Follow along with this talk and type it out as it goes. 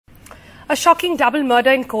A shocking double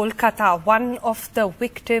murder in Kolkata. One of the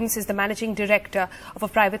victims is the managing director of a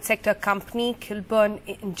private sector company, Kilburn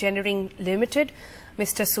Engineering Limited,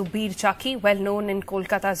 Mr. Rabin Mondal, well known in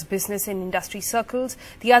Kolkata's business and industry circles.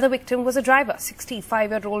 The other victim was a driver,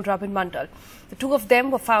 65-year-old Rabin Mondal. The two of them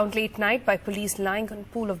were found late night by police lying on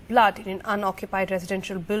a pool of blood in an unoccupied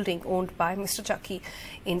residential building owned by Mr. Chaki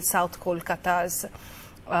in South Kolkata's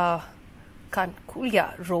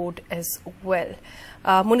Kankulia Road as well.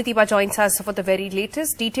 Munitiba joins us for the very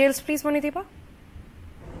latest. Details, please, Munitiba.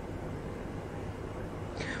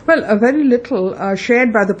 Well, very little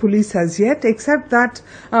shared by the police as yet, except that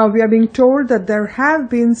we are being told that there have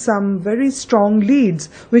been some very strong leads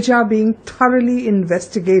which are being thoroughly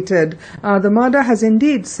investigated. The murder has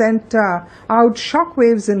indeed sent out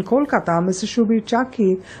shockwaves in Kolkata. Mr. Rabin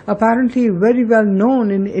Mondal, apparently very well known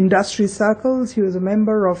in industry circles. He was a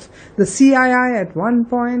member of the CII at one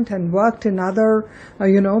point and worked in other,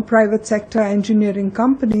 private sector engineering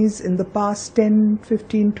companies in the past 10,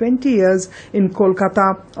 15, 20 years in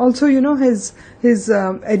Kolkata. Also, his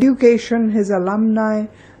education, his alumni,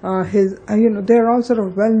 they're all sort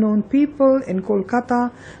of well-known people in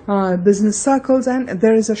Kolkata, business circles, and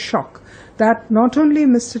there is a shock that not only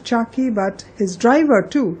Mr. Chaki but his driver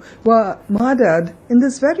too were murdered in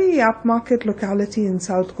this very upmarket locality in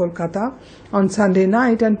South Kolkata on Sunday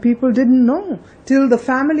night, and people didn't know till the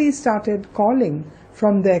family started calling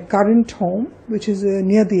from their current home, which is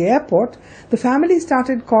near the airport. The family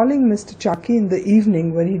started calling Mr. Chaki in the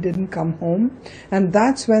evening when he didn't come home, and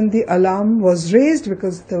that's when the alarm was raised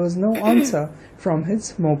because there was no answer from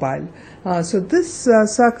his mobile. So this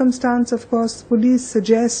circumstance, of course, police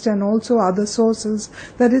suggest, and also other sources,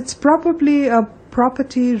 that it's probably a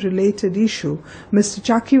property-related issue. Mr.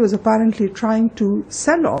 Chaki was apparently trying to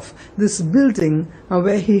sell off this building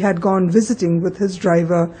where he had gone visiting with his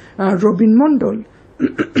driver, Rabin Mondal.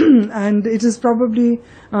 And it is probably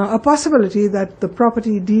a possibility that the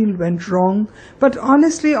property deal went wrong. But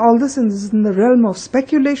honestly, all this is in the realm of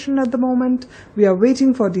speculation at the moment. We are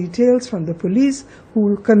waiting for details from the police, who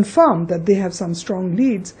will confirm that they have some strong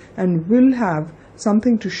leads and will have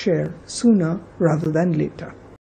something to share sooner rather than later.